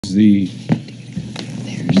The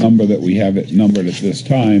number that we have it numbered at this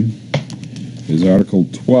time is Article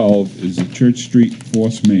 12, is the Church Street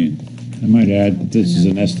Force Main. I might add that this is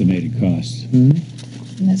an estimated cost.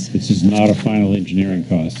 This is not a final engineering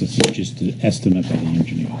cost. This is just an estimate by the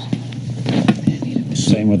engineers.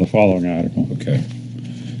 Same with the following article. Okay.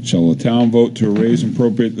 Shall the town vote to raise and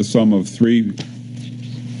appropriate the sum of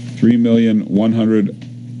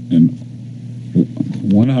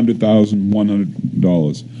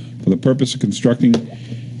 $3,100,100 for the purpose of constructing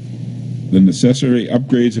the necessary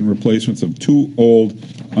upgrades and replacements of two old,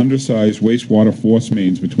 undersized wastewater force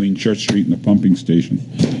mains between Church Street and the pumping station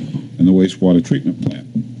and the wastewater treatment plant.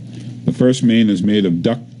 The first main is made of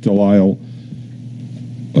ductile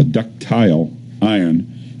iron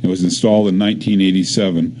and was installed in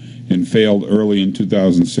 1987 and failed early in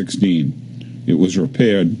 2016. It was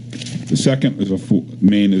repaired. The second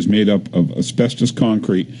main is made up of asbestos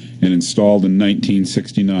concrete and installed in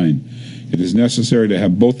 1969. It is necessary to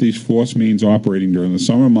have both these force mains operating during the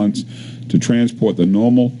summer months to transport the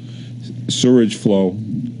normal sewage flow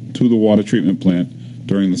to the water treatment plant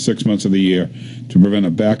during the 6 months of the year to prevent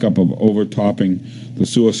a backup of overtopping the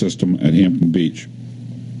sewer system at Hampton Beach.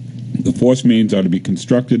 The force mains are to be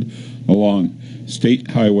constructed along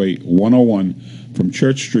State Highway 101 from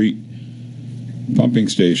Church Street pumping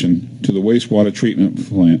station to the wastewater treatment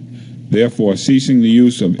plant, therefore ceasing the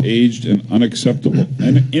use of aged and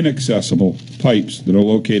inaccessible pipes that are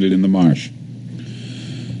located in the marsh.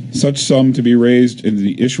 Such sum to be raised in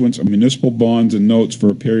the issuance of municipal bonds and notes for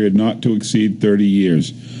a period not to exceed 30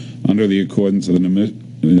 years, under the accordance of the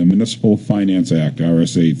Municipal Finance Act,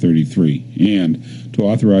 RSA 33, and to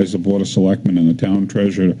authorize the Board of Selectmen and the Town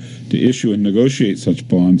Treasurer to issue and negotiate such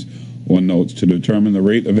bonds or notes to determine the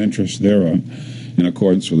rate of interest thereon in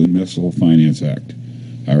accordance with the Municipal Finance Act,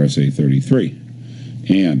 RSA 33,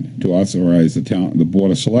 and to authorize the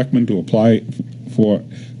Board of Selectmen to apply for,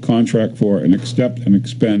 contract for, and accept and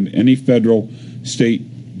expend any federal, state,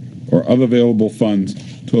 or other available funds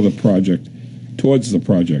towards the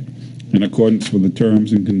project in accordance with the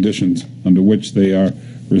terms and conditions under which they are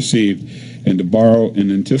received, and to borrow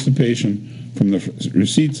in anticipation from the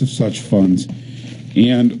receipts of such funds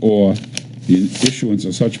and or the issuance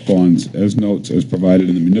of such bonds as notes as provided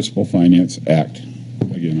in the Municipal Finance Act,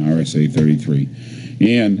 again RSA 33,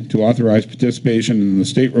 and to authorize participation in the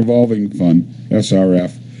State Revolving Fund,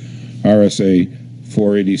 SRF, RSA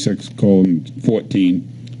 486:14,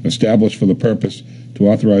 established for the purpose to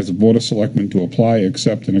authorize the Board of Selectmen to apply,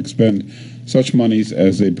 accept, and expend such monies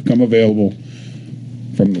as they become available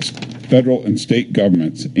from the federal and state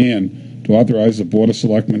governments, and to authorize the Board of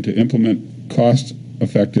Selectmen to implement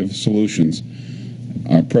cost-effective solutions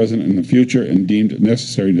are present in the future and deemed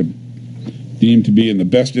necessary to be in the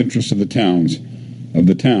best interest of the town,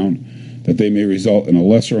 that they may result in a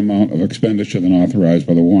lesser amount of expenditure than authorized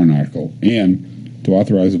by the warrant article, and to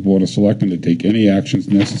authorize the Board of Selectmen to take any actions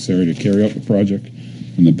necessary to carry out the project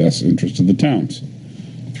in the best interest of the towns.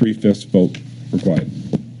 3/5 vote required.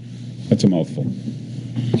 That's a mouthful.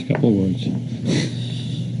 Just a couple of words.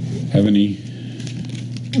 Have any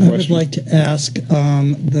questions? I would like to ask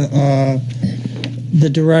the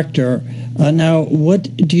director, now what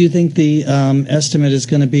do you think the estimate is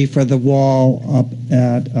going to be for the wall up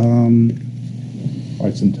at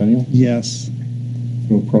Bicentennial? Yes.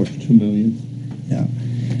 It'll approach $2 million. Yeah.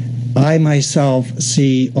 I myself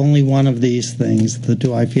see only one of these things that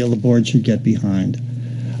do I feel the board should get behind.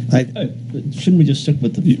 Shouldn't we just stick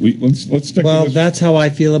with the... Let's stick Well, with this. that's how I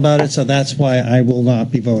feel about it, so that's why I will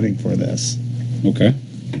not be voting for this. Okay.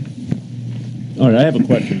 All right, I have a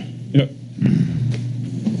question. Yep.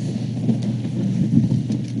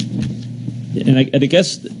 And I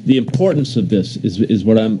guess the importance of this is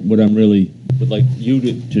what I'm really would like you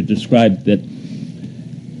to describe. That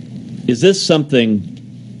is this something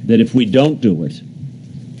that if we don't do it,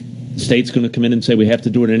 the state's going to come in and say we have to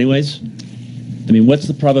do it anyways? I mean, what's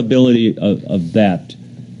the probability of that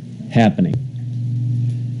happening?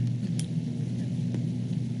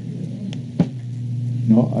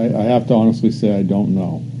 No, I have to honestly say I don't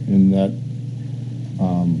know. In that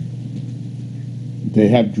they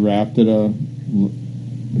have drafted a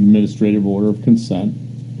administrative order of consent,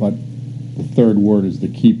 but the third word is the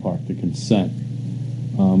key part, the consent.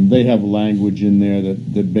 They have language in there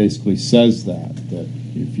that basically says that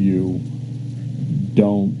if you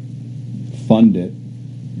don't fund it,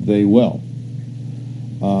 they will.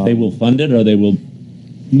 They will fund it, or they will...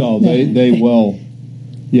 No, they will.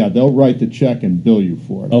 Yeah, they'll write the check and bill you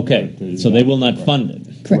for it. Okay, so they will not fund it.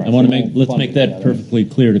 Correct. I want to let's make that perfectly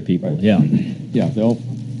clear to people. Right. Yeah. Yeah, they'll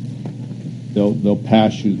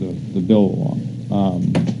pass you the bill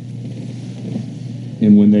along.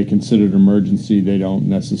 And when they consider an emergency, they don't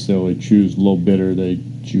necessarily choose low bidder. They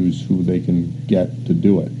choose who they can get to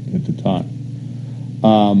do it at the time.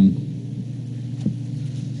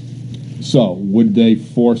 So would they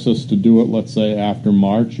force us to do it, let's say, after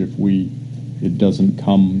March if it doesn't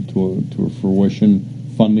come to a fruition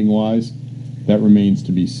funding-wise? That remains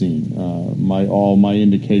to be seen. All my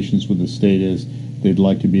indications with the state is they'd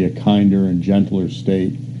like to be a kinder and gentler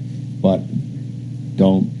state, but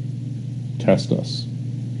don't test us,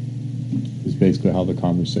 is basically how the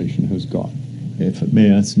conversation has gone. If I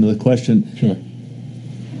may ask another question. Sure.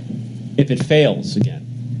 If it fails again,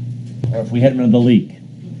 or if we had another leak,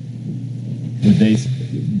 would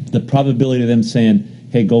the probability of them saying,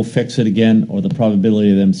 hey, go fix it again, or the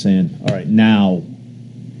probability of them saying, all right, now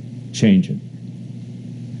change it?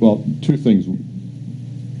 Well, two things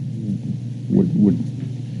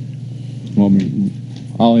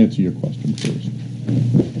I'll answer your question first.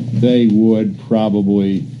 They would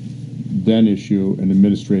probably then issue an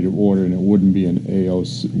administrative order, and it wouldn't be an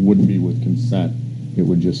AOC, wouldn't be with consent. It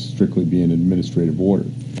would just strictly be an administrative order.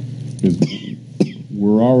 Because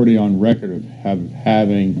we're already on record of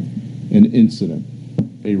having an incident,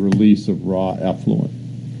 a release of raw effluent.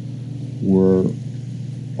 We're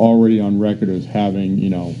already on record as having,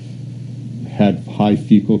 had high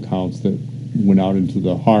fecal counts that went out into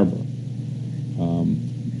the harbor,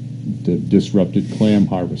 that disrupted clam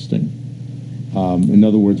harvesting. In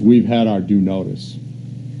other words, we've had our due notice.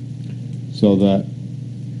 So that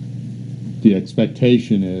the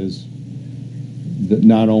expectation is that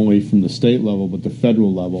not only from the state level, but the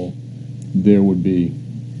federal level, there would be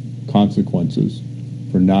consequences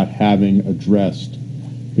for not having addressed,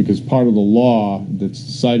 because part of the law that's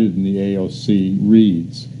cited in the AOC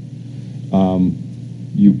reads,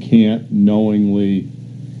 you can't knowingly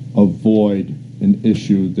avoid an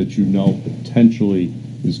issue that you know potentially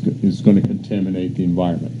is going to contaminate the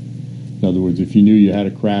environment. In other words, if you knew you had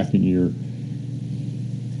a crack in your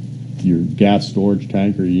gas storage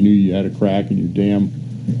tank, or you knew you had a crack in your dam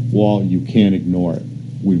wall, you can't ignore it.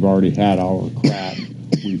 We've already had our crack.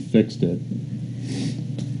 We fixed it.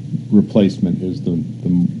 Replacement is the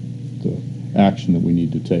action that we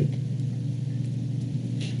need to take.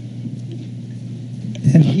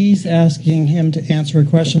 And he's asking him to answer a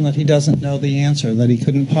question that he doesn't know the answer, that he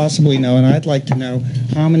couldn't possibly know. And I'd like to know,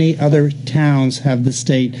 how many other towns have the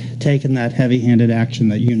state taken that heavy-handed action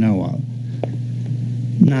that you know of?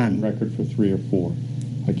 None. Record for 3 or 4.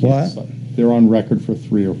 I can't. What? They're on record for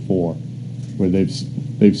 3 or 4, where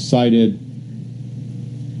they've cited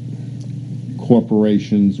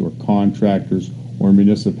corporations or contractors or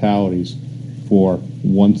municipalities for,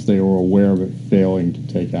 once they were aware of it, failing to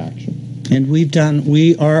take action. And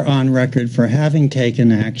we are on record for having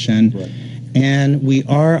taken action, Right. and we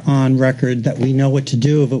are on record that we know what to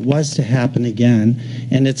do if it was to happen again,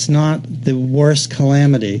 and it's not the worst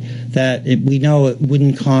calamity, that we know it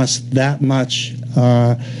wouldn't cost that much.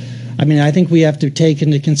 I think we have to take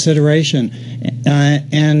into consideration,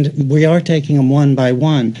 and we are taking them one by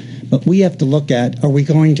one, but we have to look at, are we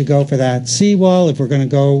going to go for that seawall, if we're going to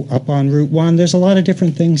go up on Route 1? There's a lot of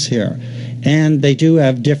different things here, and they do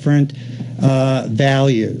have different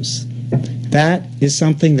values. That is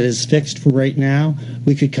something that is fixed for right now.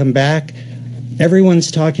 We could come back. Everyone's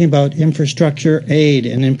talking about infrastructure aid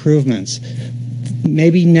and improvements.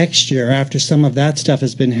 Maybe next year, after some of that stuff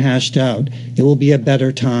has been hashed out, it will be a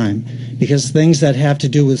better time, because things that have to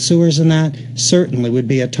do with sewers and that certainly would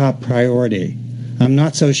be a top priority. I'm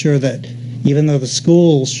not so sure that, even though the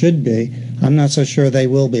schools should be, I'm not so sure they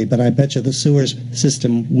will be, but I bet you the sewers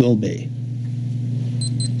system will be.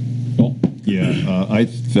 Yeah, I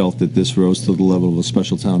felt that this rose to the level of a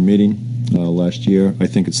special town meeting last year. I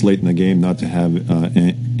think it's late in the game not to have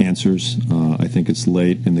answers. I think it's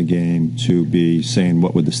late in the game to be saying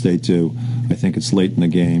what would the state do. I think it's late in the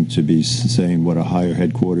game to be saying what a higher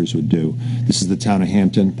headquarters would do. This is the town of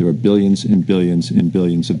Hampton. There are billions and billions and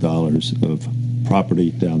billions of dollars of property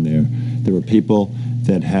down there. There are people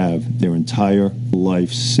that have their entire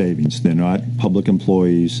life savings. They're not public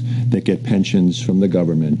employees that get pensions from the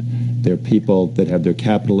government. They're people that have their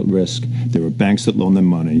capital at risk. There are banks that loan them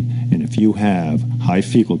money. And if you have high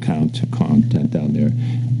fecal content down there,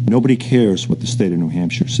 nobody cares what the state of New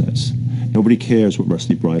Hampshire says. Nobody cares what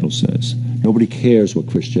Rusty Bridle says. Nobody cares what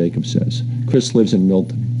Chris Jacobs says. Chris lives in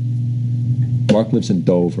Milton. Mark lives in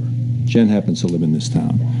Dover. Jen happens to live in this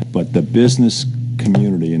town. But the business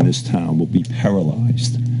community in this town will be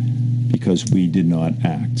paralyzed because we did not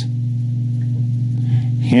act.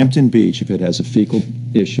 Hampton Beach, if it has a fecal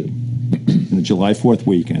issue, in the July 4th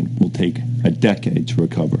weekend, will take a decade to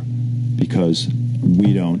recover because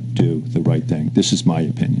we don't do the right thing. This is my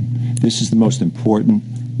opinion. This is the most important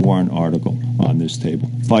warrant article on this table.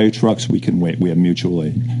 Fire trucks, we can wait. We have mutual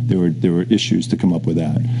aid. There were issues to come up with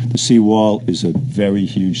that. The seawall is a very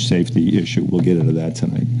huge safety issue. We'll get into that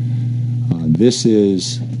tonight. This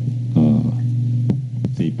is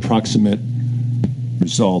the proximate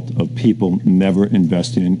result of people never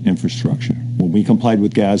investing in infrastructure. When we complied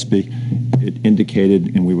with GASB, it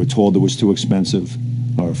indicated, and we were told it was too expensive.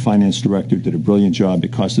 Our finance director did a brilliant job.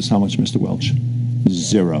 It cost us how much, Mr. Welch?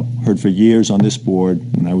 Zero. Heard for years on this board,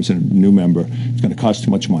 when I was a new member, it's going to cost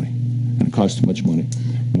too much money. And it costs too much money.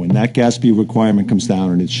 When that GASB requirement comes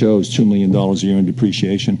down and it shows $2 million a year in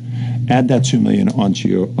depreciation, add that $2 million onto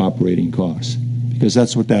your operating costs, because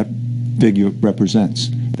that's what that figure represents.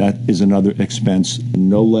 That is another expense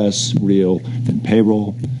no less real than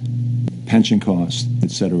payroll, pension costs,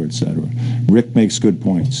 et cetera, et cetera. Rick makes good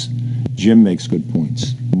points. Jim makes good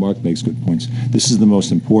points. Mark makes good points. This is the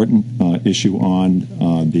most important issue on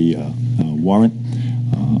the warrant.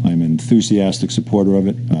 I'm an enthusiastic supporter of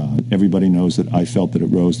it. Everybody knows that I felt that it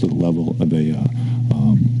rose to the level of a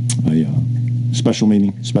special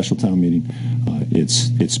town meeting.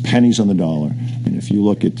 It's pennies on the dollar. And if you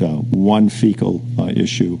look at one fecal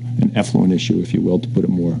issue, an effluent issue, if you will, to put it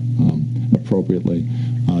more appropriately,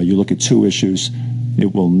 you look at two issues,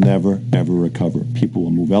 it will never, ever recover. People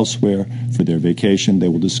will move elsewhere for their vacation. They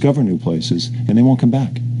will discover new places, and they won't come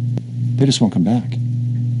back. They just won't come back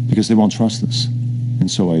because they won't trust us. And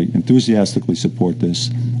so I enthusiastically support this.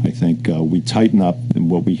 I think we tighten up, and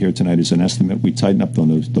what we hear tonight is an estimate. We tighten up on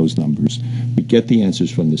those numbers. We get the answers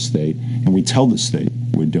from the state, and we tell the state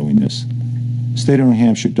we're doing this. The state of New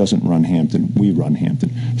Hampshire doesn't run Hampton. We run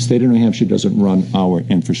Hampton. The state of New Hampshire doesn't run our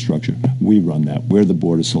infrastructure. We run that. We're the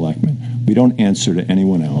Board of Selectmen. We don't answer to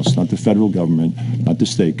anyone else, not the federal government, not the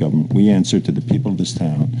state government. We answer to the people of this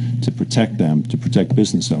town to protect them, to protect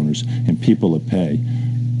business owners and people that pay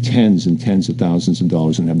tens and tens of thousands of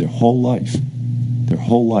dollars and have their whole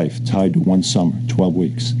life tied to one summer, 12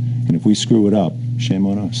 weeks. And if we screw it up, shame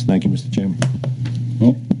on us. Thank you, Mr. Chairman.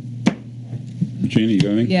 Well, Regina, you got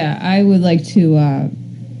anything? Yeah, I would like to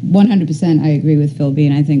 100% I agree with Phil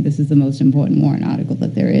Bean. I think this is the most important warrant article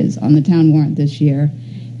that there is on the town warrant this year.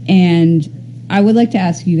 And I would like to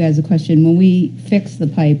ask you guys a question. When we fixed the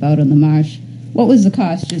pipe out on the marsh, what was the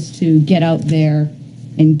cost just to get out there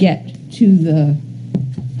and get to the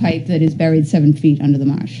pipe that is buried 7 feet under the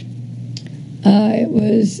marsh?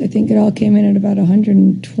 I think it all came in at about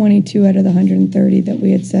 122 out of the 130 that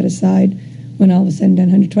we had set aside when all was said and done,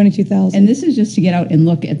 122,000. And this is just to get out and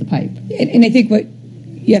look at the pipe. And I think what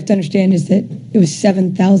you have to understand is that it was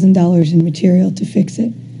 $7,000 in material to fix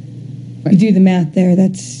it. Right. You do the math there,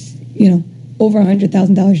 that's, over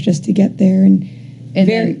 $100,000 just to get there. And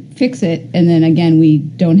then fix it, and then again, we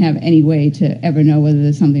don't have any way to ever know whether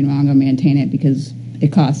there's something wrong or maintain it because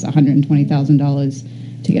it costs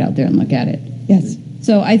 $120,000 to get out there and look at it. Yes.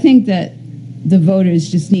 So I think that the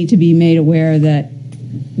voters just need to be made aware that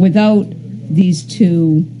without these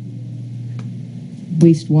two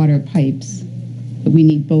wastewater pipes that we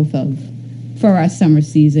need both of for our summer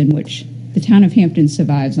season, which the town of Hampton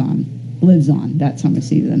lives on that summer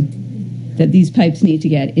season, that these pipes need to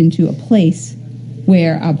get into a place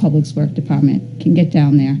where our Public Works Department can get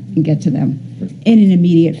down there and get to them in an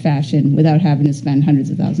immediate fashion without having to spend hundreds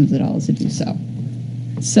of thousands of dollars to do so.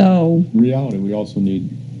 So, in reality, we also need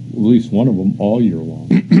at least one of them all year long.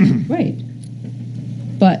 Right.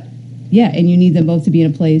 But, yeah, and you need them both to be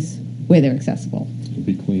in a place where they're accessible. To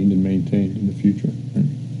be cleaned and maintained in the future. Right?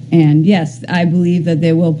 And, yes, I believe that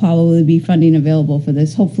there will probably be funding available for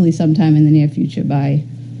this, hopefully sometime in the near future by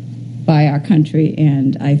our country.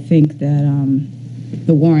 And I think that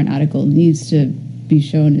the warrant article needs to be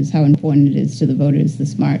shown as how important it is to the voters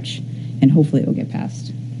this March, and hopefully it will get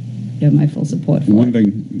passed. You have my full support for One it.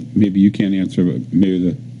 thing maybe you can't answer, but maybe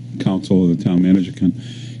the council or the town manager can.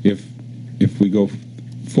 If we go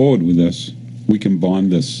forward with this, we can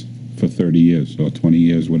bond this for 30 years or 20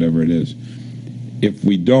 years, whatever it is. If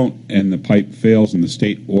we don't and the pipe fails and the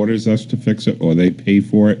state orders us to fix it or they pay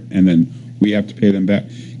for it and then we have to pay them back,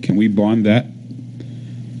 can we bond that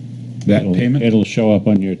payment? It'll show up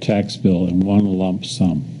on your tax bill in one lump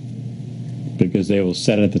sum because they will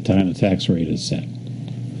set at the time the tax rate is set.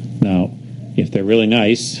 Now, if they're really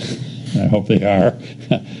nice, I hope they are,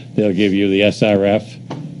 they'll give you the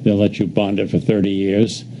SRF, they'll let you bond it for 30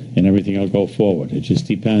 years, and everything will go forward. It just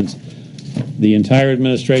depends. The entire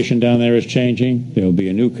administration down there is changing. There will be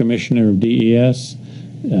a new commissioner of DES.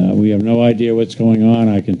 We have no idea what's going on.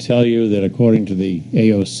 I can tell you that according to the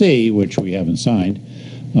AOC, which we haven't signed,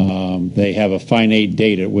 they have a finite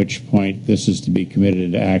date at which point this is to be committed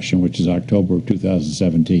into action, which is October of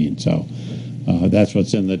 2017. So That's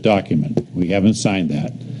what's in the document. We haven't signed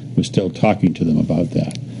that. We're still talking to them about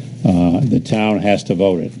that. The town has to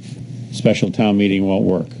vote it. Special town meeting won't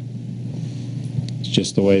work. It's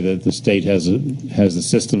just the way that the state has the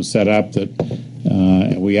system set up that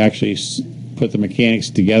we actually put the mechanics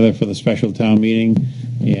together for the special town meeting,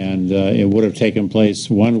 and it would have taken place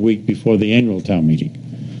 1 week before the annual town meeting.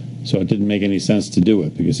 So it didn't make any sense to do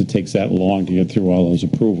it because it takes that long to get through all those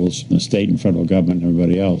approvals from the state and federal government and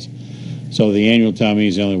everybody else. So the annual town meeting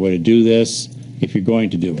is the only way to do this if you're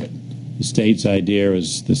going to do it. The state's idea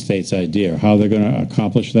is the state's idea. How they're going to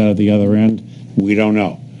accomplish that at the other end, we don't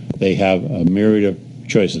know. They have a myriad of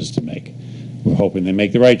choices to make. We're hoping they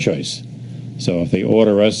make the right choice. So if they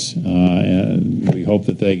order us, we hope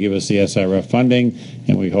that they give us the SRF funding,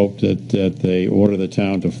 and we hope that they order the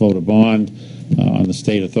town to float a bond on the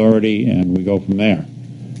state authority, and we go from there.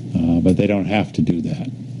 But they don't have to do that.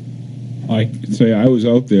 I can say I was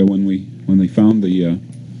out there when they found the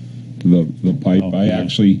pipe. Oh, I yeah.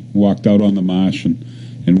 actually walked out on the marsh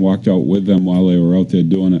and walked out with them while they were out there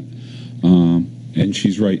doing it. And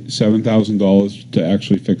she's right, $7,000 to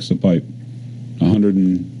actually fix the pipe,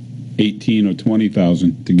 $118,000 or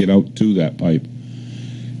 $20,000 to get out to that pipe.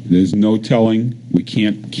 There's no telling. We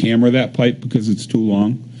can't camera that pipe because it's too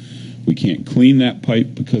long. We can't clean that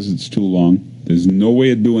pipe because it's too long. There's no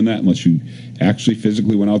way of doing that unless you actually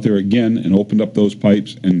physically went out there again and opened up those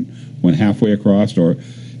pipes and went halfway across, or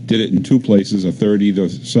did it in two places, a third either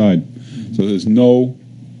side. So there's no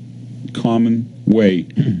common way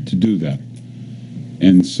to do that.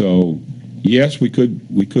 And so, yes, we could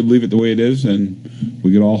leave it the way it is, and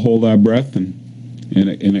we could all hold our breath, and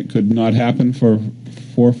it could not happen for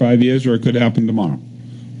 4 or 5 years, or it could happen tomorrow.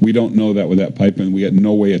 We don't know that with that pipe, and we got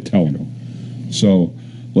no way of telling. So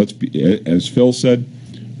let's be, as Phil said,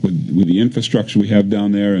 with the infrastructure we have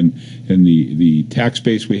down there and the tax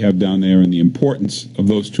base we have down there and the importance of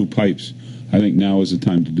those two pipes, I think now is the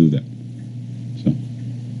time to do that. So.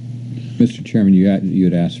 Mr. Chairman, you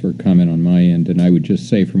had asked for a comment on my end, and I would just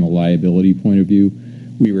say from a liability point of view,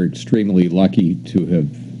 we were extremely lucky to have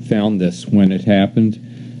found this when it happened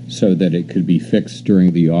so that it could be fixed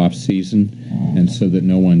during the off-season and so that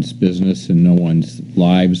no one's business and no one's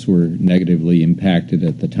lives were negatively impacted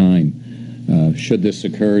at the time. Should this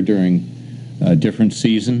occur during a different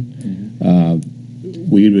season,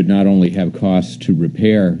 we would not only have costs to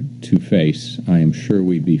repair to face, I am sure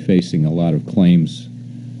we'd be facing a lot of claims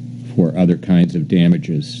for other kinds of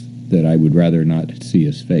damages that I would rather not see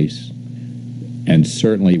us face. And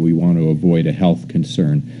certainly we want to avoid a health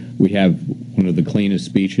concern. We have one of the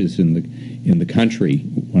cleanest beaches in the country,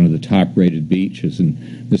 one of the top-rated beaches, and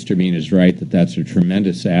Mr. Mean is right that that's a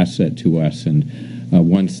tremendous asset to us, and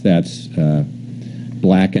once that's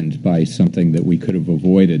blackened by something that we could have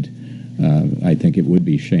avoided, I think it would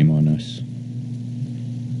be shame on us.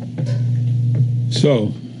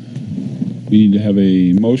 So, we need to have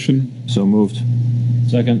a motion. So moved.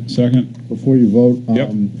 Second. Before you vote,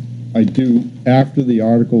 Yep. I do, after the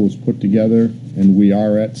article was put together, and we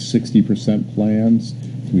are at 60% plans,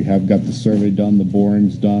 we have got the survey done, the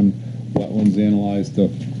borings done, wetlands analyzed,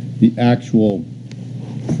 the actual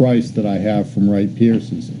price that I have from Wright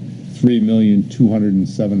Pierce is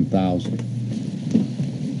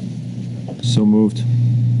 $3,207,000. So moved.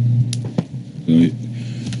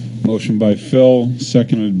 Motion by Phil,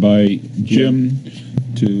 seconded by Jim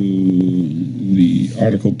to the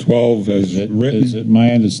Article 12 as written. Is it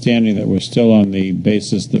my understanding that we're still on the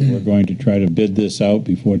basis that we're going to try to bid this out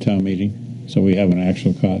before town meeting, so we have an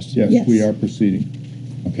actual cost? Yes, Yes. we are proceeding.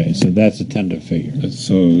 Okay, so that's a tentative figure.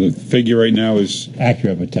 So the figure right now is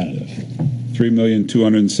Accurate but tentative.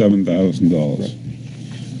 $3,207,000.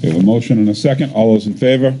 We have a motion and a second. All those in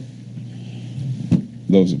favor?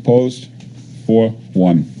 Those opposed?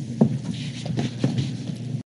 4-1.